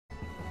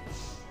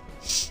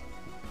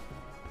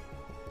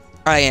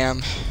I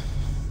am.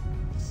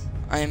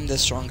 I am the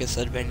strongest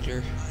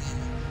Avenger.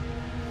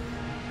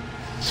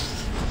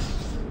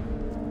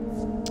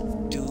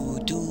 Do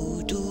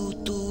do do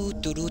do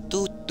do do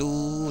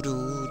do do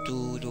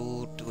do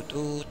do do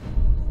do.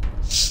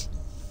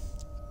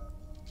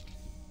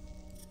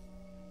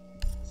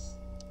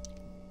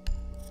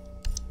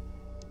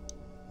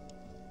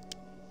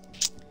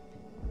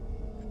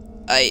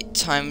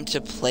 Time to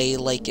play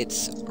like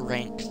it's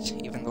ranked,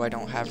 even though I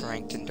don't have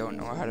ranked and don't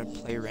know how to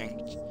play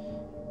ranked.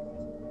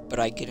 But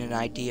I get an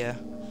idea.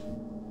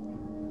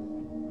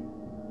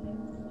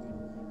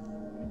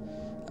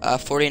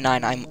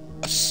 49, I'm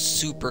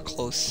super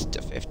close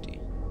to 50.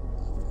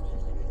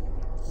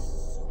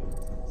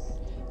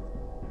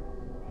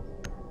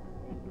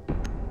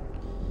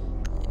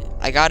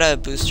 I got a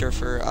booster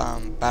for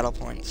battle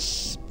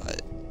points,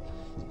 but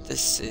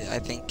this I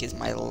think is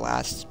my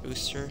last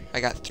booster. I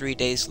got 3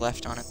 days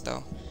left on it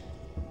though.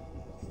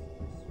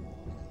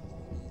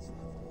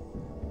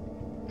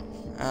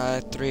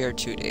 3 or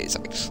 2 days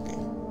actually.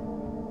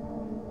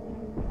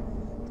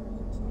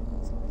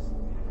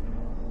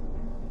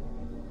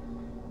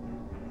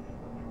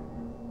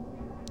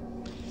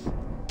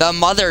 The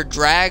mother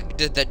dragged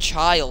the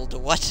child.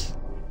 What?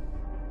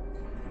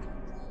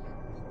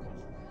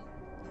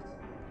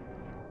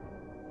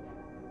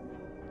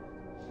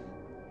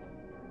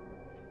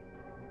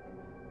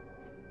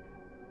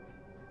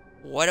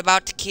 What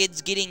about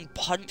kids getting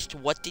punched?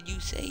 What did you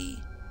say?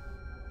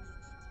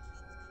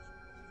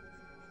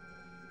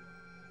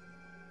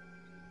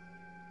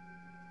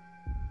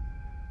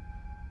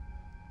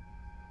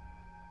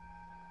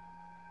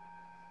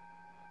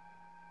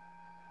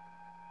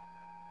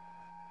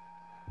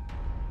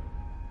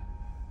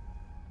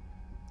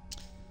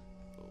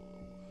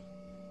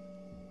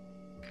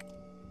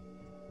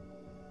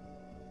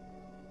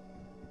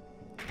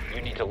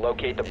 You need to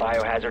locate the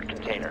biohazard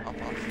container.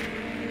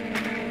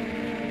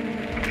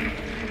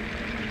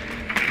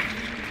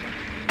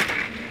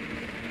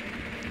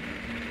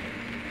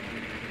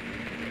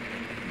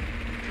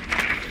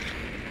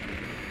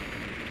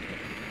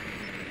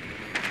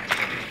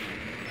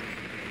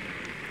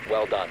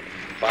 Well done.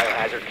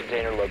 Biohazard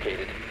container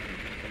located.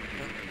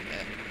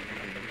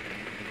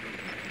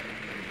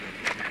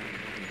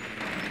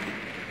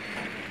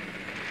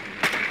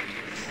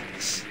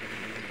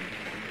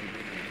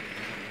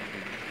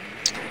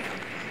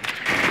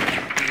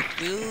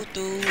 Do,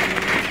 do,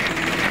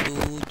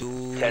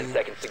 do. 10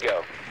 seconds to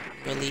go.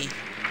 Really?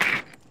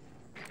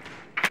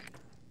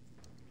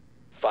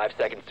 5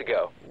 seconds to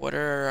go. What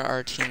are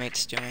our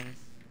teammates doing?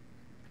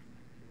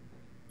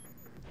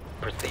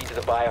 Proceed to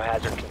the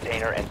biohazard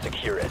container and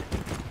secure it.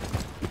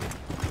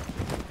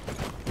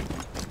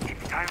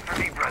 Time for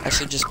me, brother. I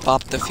should just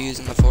pop the fuse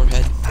in the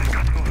forehead. I've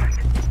got movement.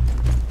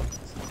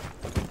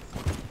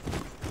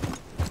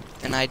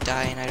 And I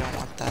die and I don't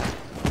want that.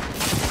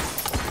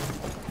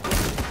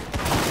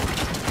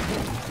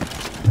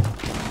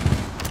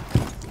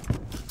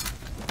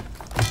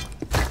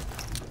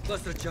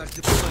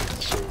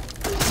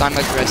 So I'm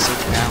aggressive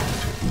now.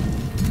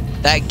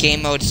 That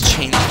game mode's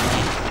changed me.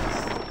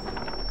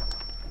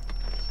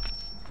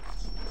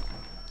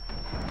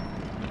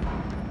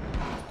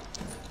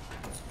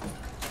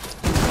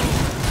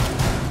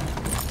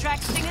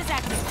 Track sting is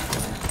active.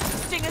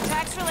 Sting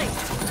attacks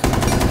released.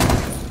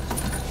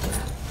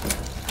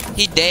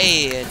 He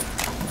dead.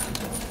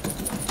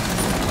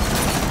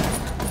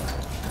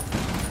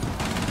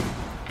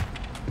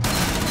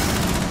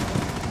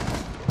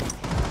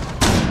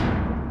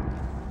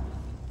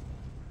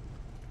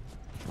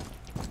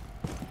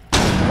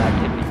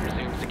 Activity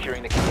resume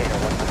securing the container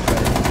once the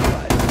threat is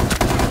neutralized.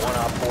 1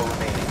 op 4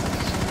 remaining.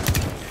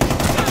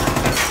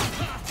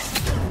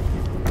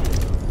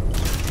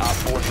 Op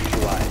 4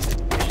 neutralized.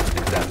 Mission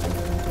successful.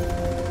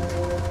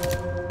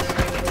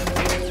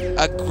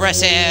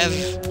 Aggressive.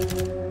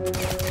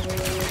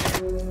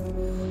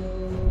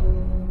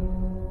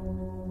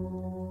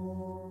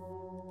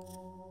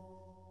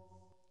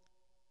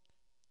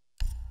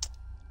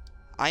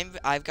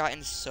 I've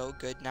gotten so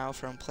good now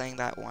from playing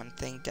that one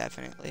thing,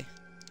 definitely.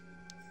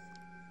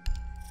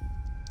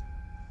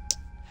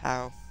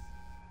 How?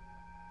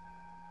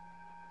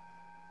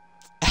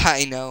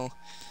 I know.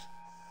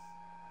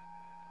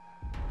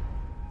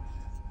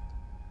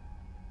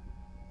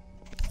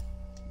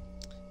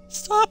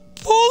 Stop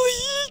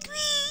bullying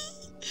me!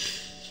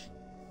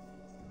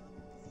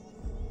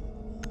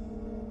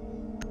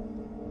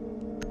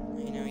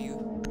 I know you.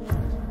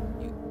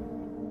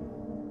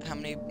 How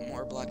many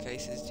more black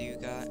ices do you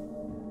got?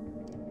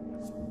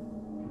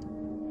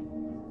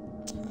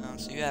 Oh,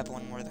 so you have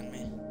one more than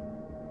me.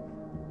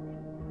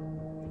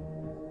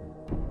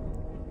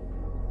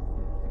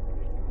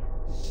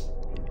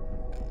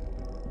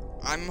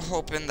 I'm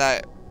hoping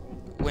that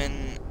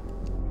when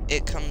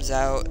it comes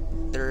out,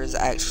 there's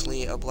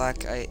actually a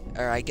black ice,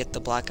 or I get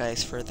the black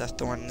ice for the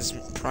Thorn's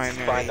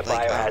primary, Find the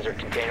like biohazard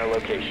container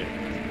location.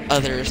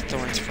 other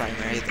Thorn's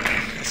primary, the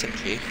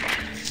SMG.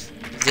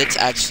 It's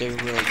actually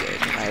really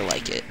good, and I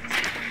like it.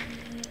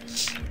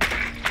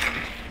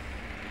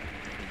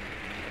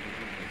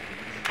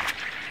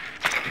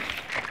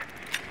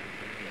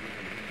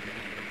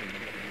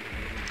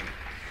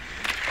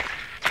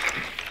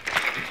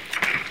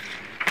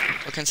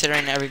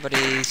 considering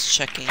everybody's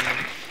checking.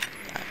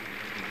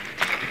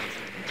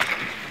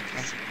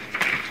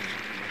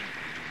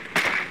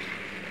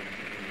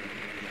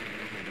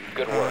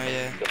 Good Oh, work.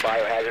 yeah. The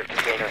biohazard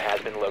container has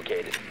been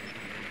located.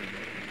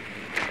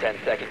 10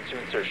 seconds to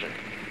insertion.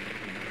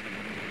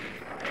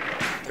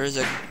 There's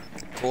a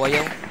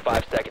Goyle.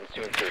 5 seconds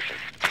to insertion.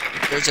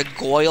 There's a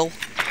Goyle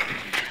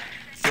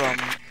from.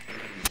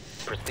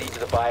 Proceed to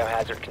the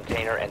biohazard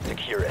container and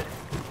secure it.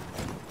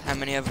 How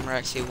many of them are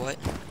actually what?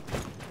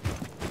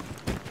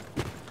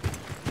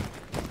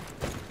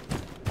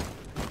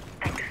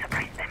 Time to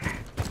suppress them.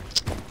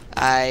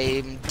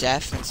 I'm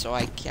deaf, and so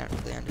I can't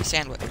really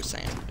understand what they're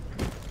saying.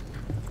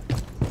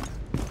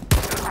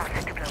 All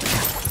set to blow it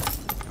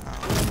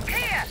up.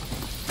 Clear!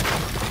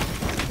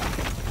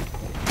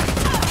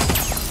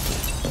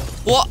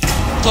 What?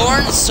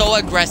 Thorn's so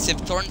aggressive.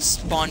 Thorn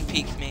spawn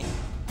peeked me.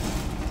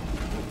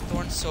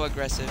 Thorn's so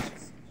aggressive.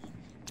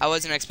 I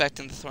wasn't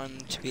expecting the Thorn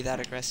to be that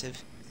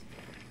aggressive.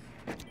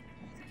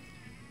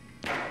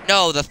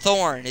 No, the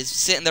Thorn is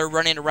sitting there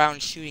running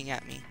around shooting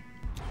at me.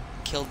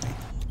 Killed me.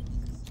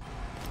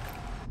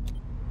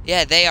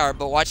 Yeah, they are,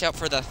 but watch out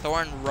for the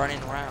Thorn running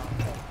around.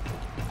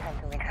 Time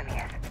to win some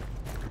here.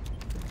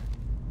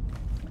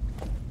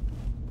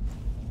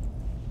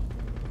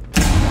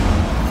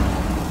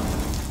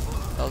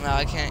 Well, now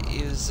I can't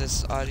use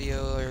this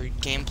audio or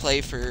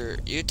gameplay for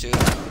YouTube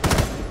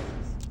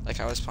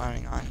like I was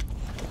planning on.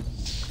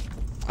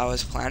 I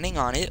was planning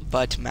on it,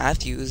 but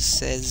Matthews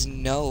says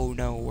no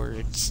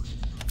words.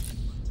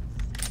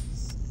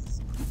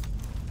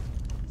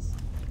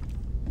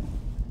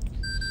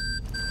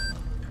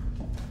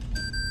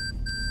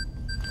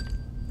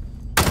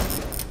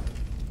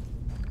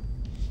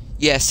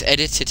 Yes,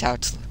 edit it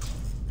out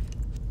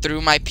through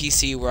my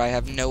PC where I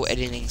have no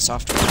editing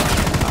software.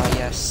 Ah,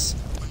 yes.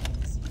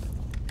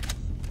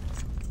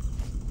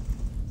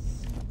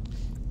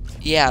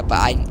 Yeah, but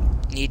I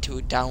need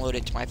to download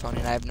it to my phone,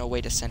 and I have no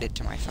way to send it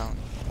to my phone.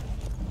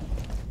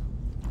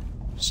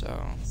 So.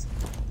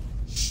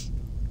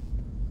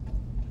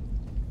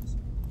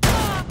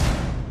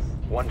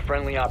 One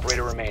friendly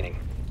operator remaining.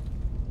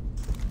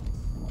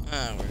 We're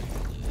gonna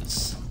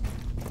lose.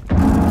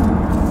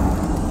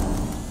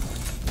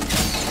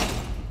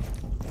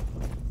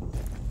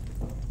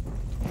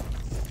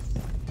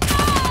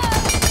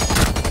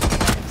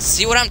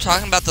 See what I'm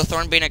talking about? The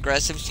Thorn being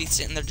aggressive. She's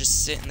sitting there,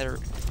 just sitting there.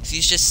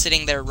 She's just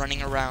sitting there,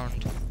 running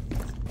around.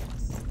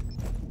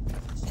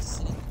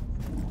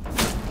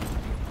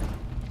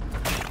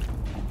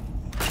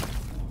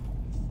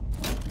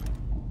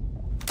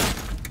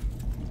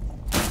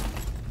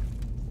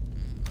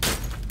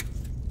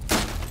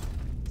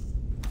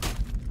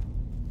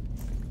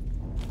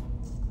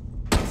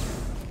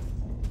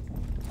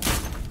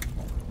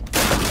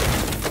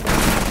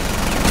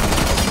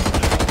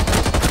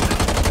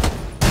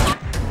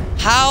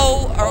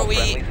 How are All we?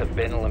 friendlies have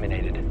been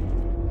eliminated.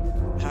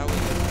 How are we?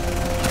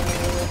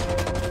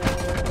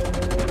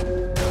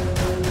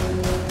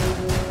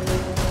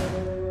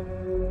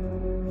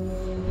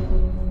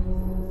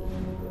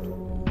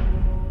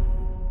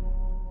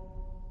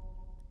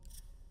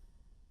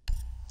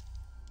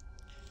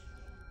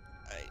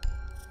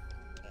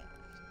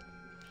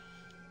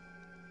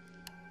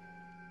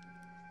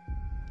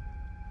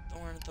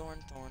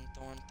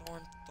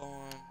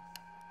 Thorn.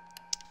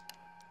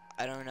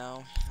 I don't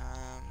know.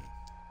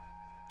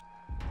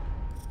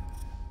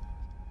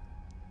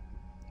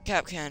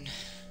 Capcan.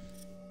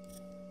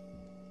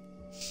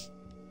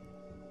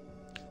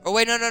 Oh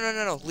wait,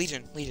 no.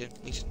 Legion.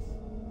 Because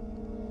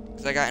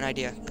I got an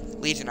idea.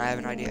 Legion, I have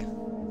an idea.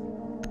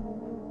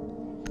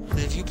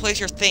 'Cause if you place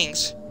your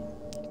things,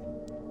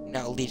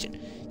 no, Legion.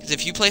 Because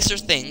if you place your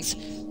things,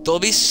 they'll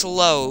be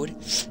slowed,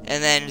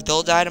 and then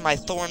they'll die to my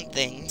Thorn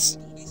things.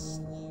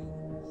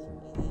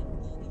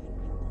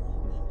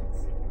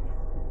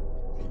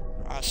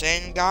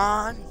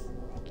 Rasengan.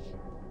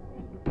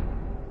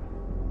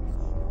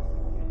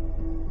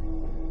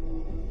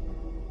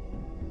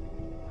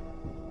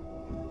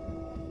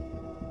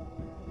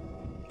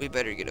 We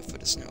better get a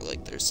foot of snow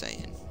like they're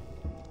saying.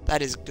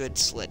 That is good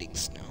sledding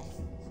snow.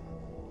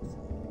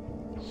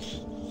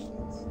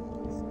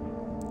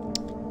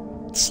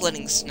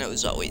 Sledding snow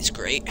is always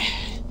great.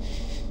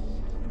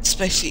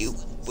 Especially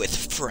with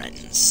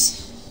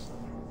friends.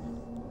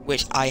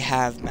 Which I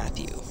have,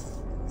 Matthew.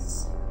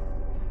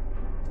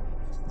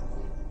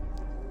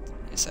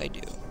 Yes, I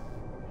do.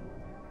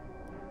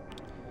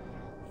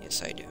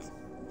 Yes, I do.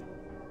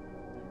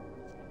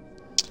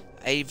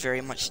 I very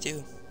much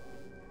do.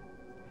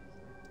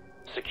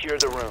 Secure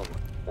the room.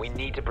 We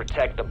need to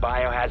protect the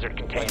biohazard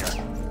container.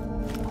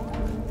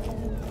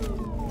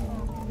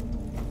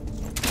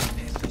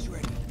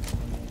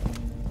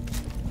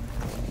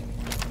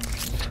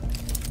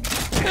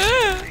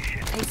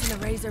 Placing a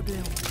razor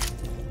bloom.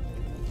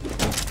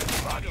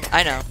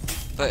 I know,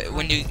 but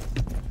when you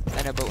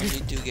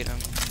do get them,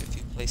 if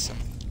you place them,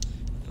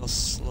 it'll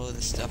slow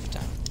the stuff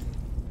down.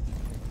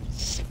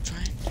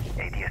 Try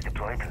and ADS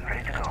deployed and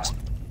ready to go.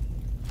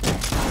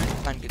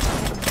 find good.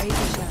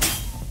 Razor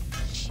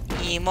shot.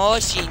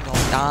 Emotional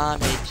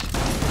damage.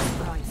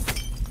 Surprise.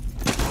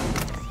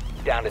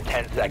 Down to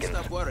 10 seconds.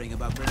 Stop worrying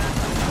about grenades.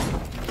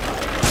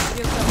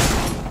 Here goes.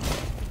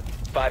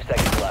 5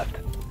 seconds left.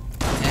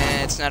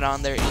 And it's not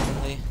on there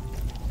evenly.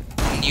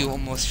 And you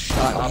almost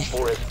shot Op me.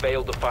 4 has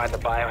failed to find the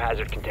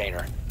biohazard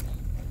container.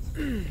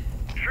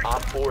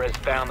 Op 4 has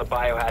found the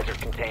biohazard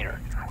container.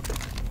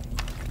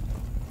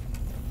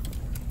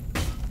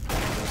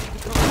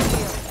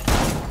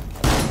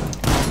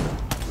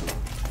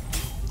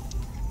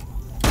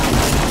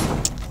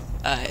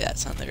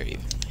 That's on there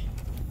evenly.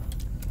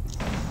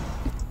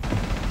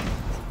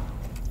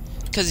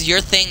 Because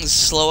your things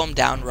slow them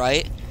down,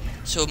 right?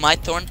 So my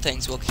thorn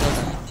things will kill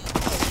them.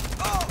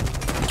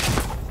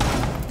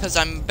 Because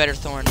I'm a better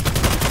thorn.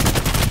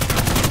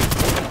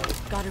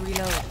 Gotta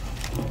reload.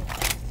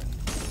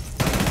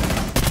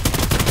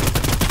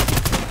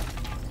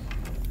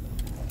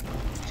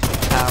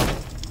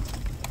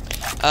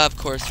 Ow. Of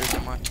course there's a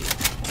Monty.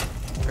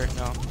 Or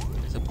no,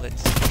 there's a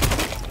Blitz.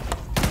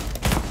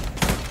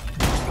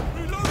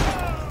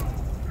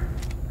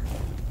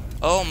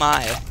 Oh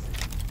my.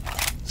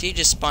 She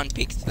just spawn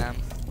peeked them.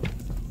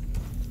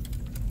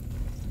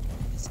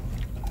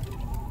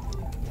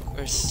 Of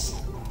course.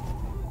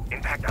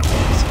 Impact out.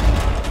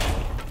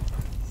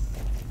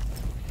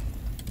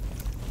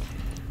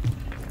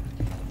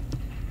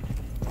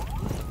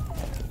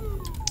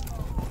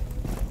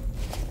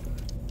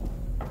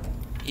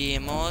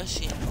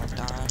 Emotional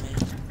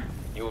damage.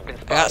 You have been I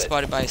got spotted.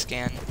 spotted by a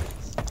scan.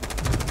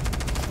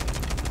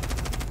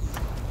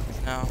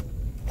 No.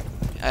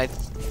 I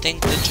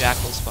think the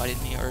jackal spotted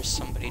me, or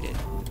somebody did.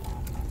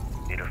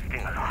 It'll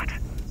sting a lot.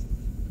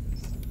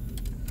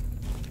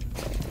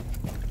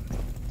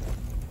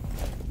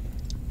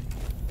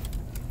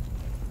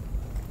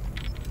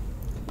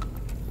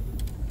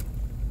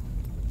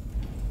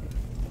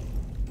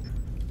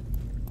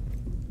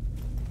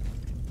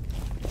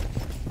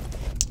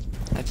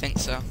 I think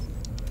so.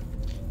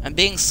 I'm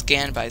being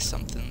scanned by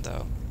something,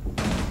 though.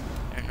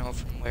 I don't know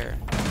from where.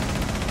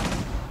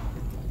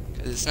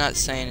 Because it's not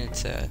saying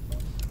it's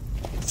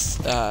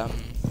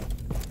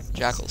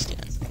jackal scan.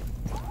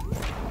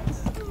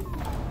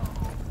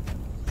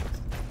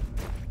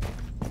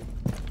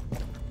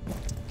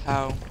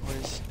 How?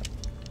 Where's...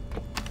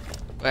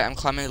 Wait, I'm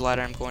climbing the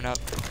ladder, I'm going up.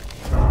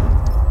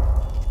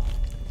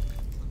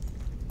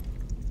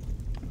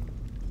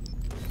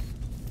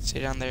 Stay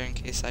down there in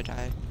case I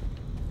die.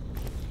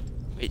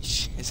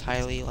 Which is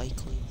highly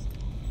likely.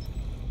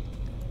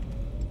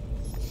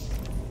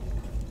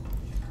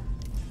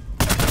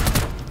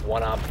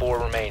 One Op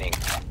 4 remaining.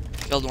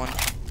 Killed one. I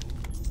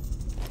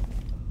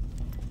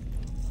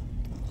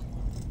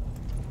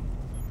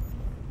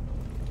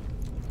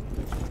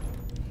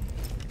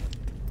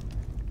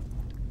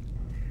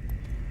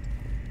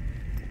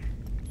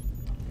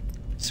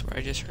swear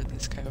I just heard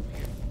this guy over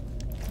here.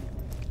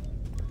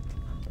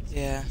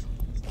 Yeah.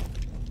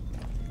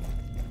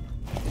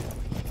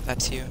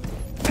 That's you.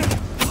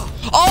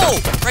 Oh!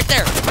 Right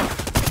there!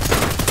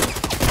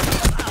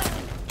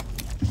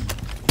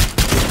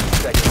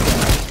 Second down.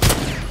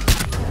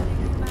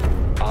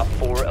 Op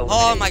 4 eliminated.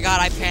 Oh my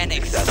god, I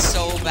panicked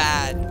so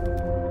bad.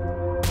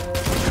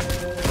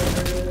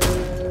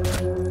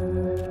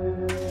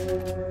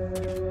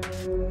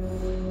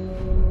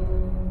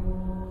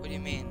 What do you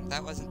mean?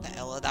 That wasn't the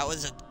Ella, that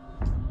was a...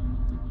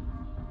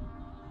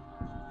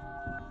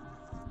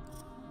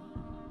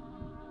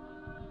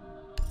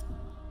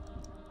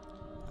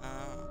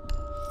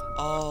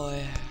 Oh,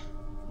 yeah.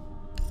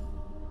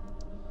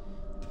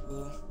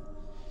 Ooh.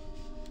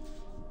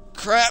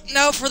 Crap,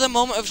 now for the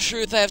moment of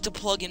truth, I have to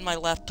plug in my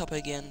laptop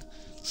again.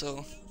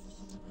 So,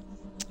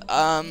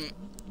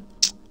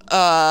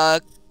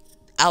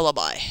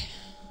 alibi.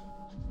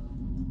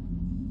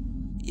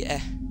 Yeah.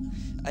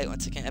 I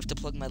once again have to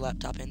plug my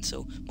laptop in,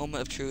 so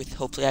moment of truth.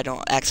 Hopefully I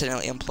don't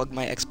accidentally unplug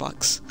my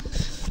Xbox.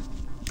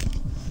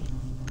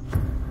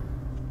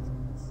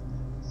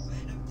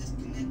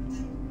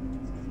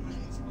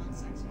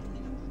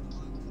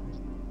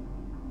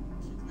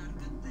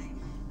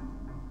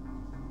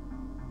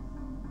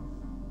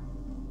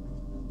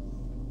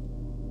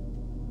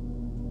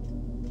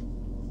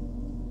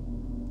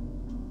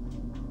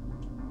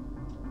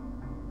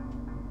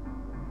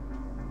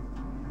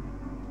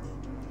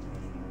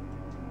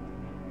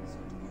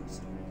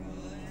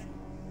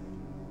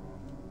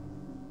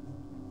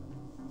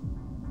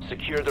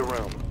 Secure the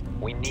room.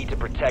 We need to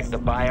protect the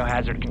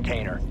biohazard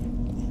container.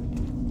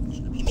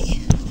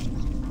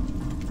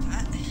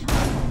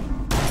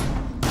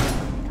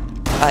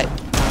 Hi,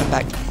 I'm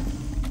back.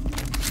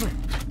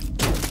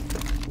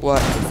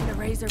 What? It's an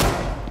eraser. Ready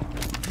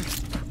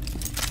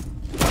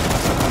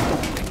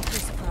for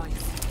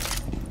surprise.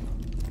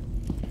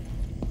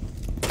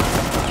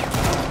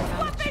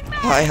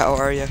 Hi, how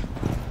are you?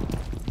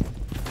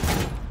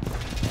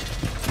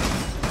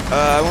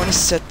 I want to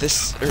set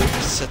this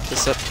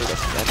up for the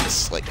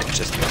fence, like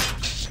just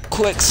a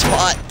quick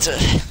spot to...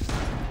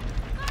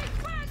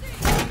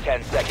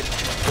 10 seconds to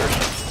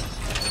insertion.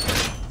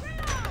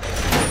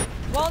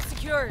 Wall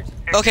secure. secured.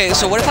 Okay,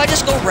 so what if I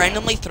just go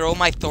randomly throw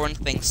my thorn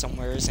thing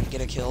somewheres and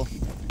get a kill?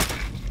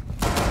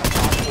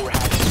 Op 4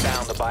 has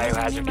found the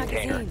biohazard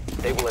Magazine. container.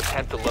 They will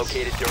attempt to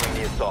locate it during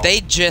the assault.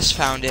 They just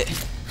found it.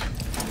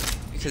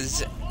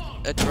 Because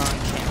a drone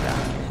came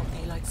down here.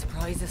 They like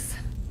surprises.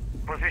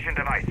 Position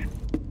device.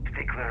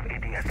 Stay clear of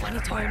ADS line Any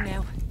of fire. time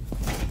now.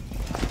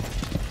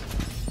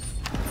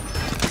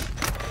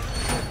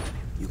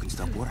 You can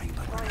stop worrying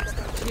about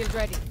it. Shield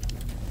ready.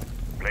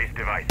 Place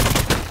device.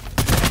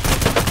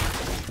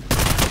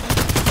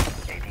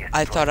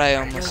 I thought I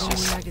almost Loading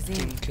just magazine.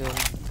 didn't kill him.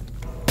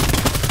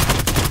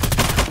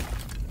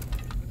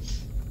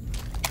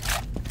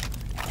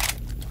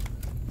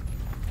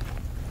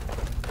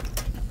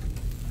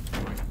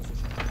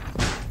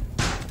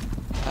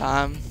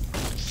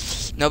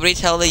 Nobody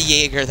tell the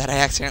Jaeger that I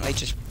accidentally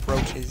just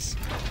broke his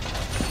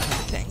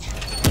thing.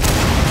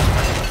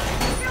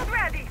 Shield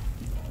ready.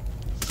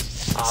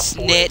 Op 4 has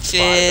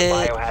Snitches.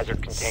 spotted the biohazard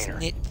container.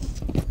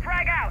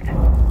 Frag out.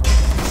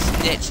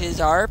 Snitches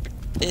are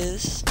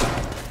is.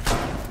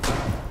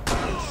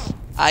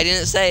 I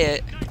didn't say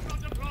it.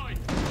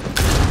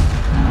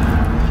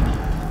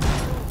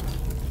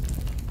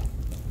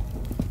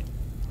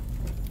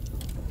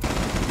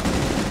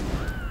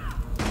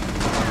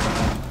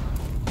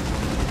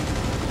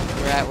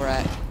 We're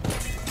at.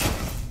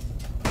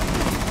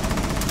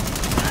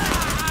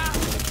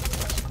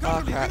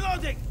 Oh crap.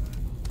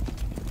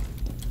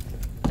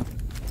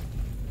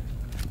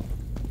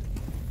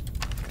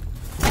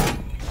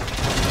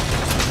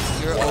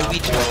 You're One Op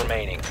OB2. 4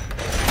 remaining.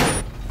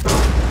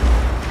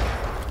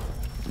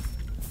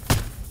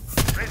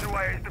 Razor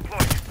wire is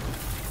deployed.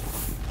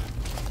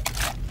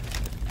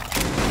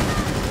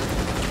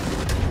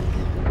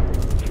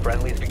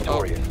 Friendly's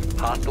victorious.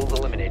 Hostiles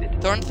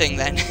eliminated. Thorn thing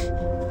then.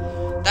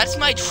 That's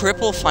my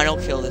triple final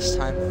kill this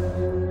time.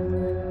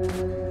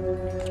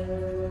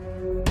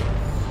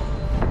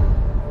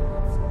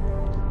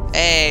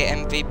 Hey,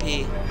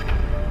 MVP.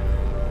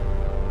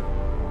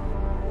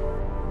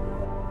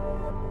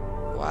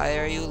 Why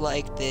are you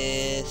like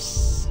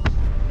this?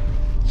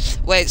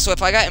 Wait, so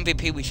if I got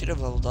MVP, we should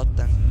have leveled up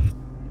then.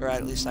 Or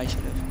at least I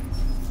should have.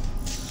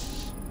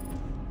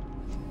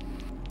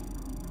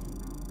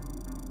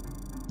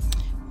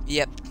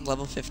 Yep,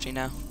 level 50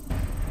 now.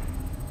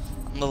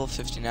 I'm level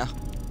 50 now.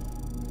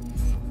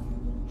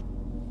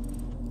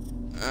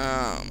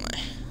 Oh my.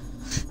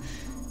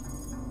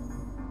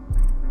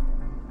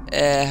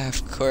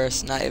 Of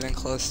course, not even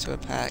close to a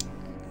pack.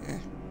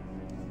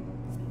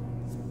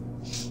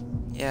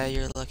 Yeah,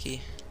 you're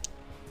lucky.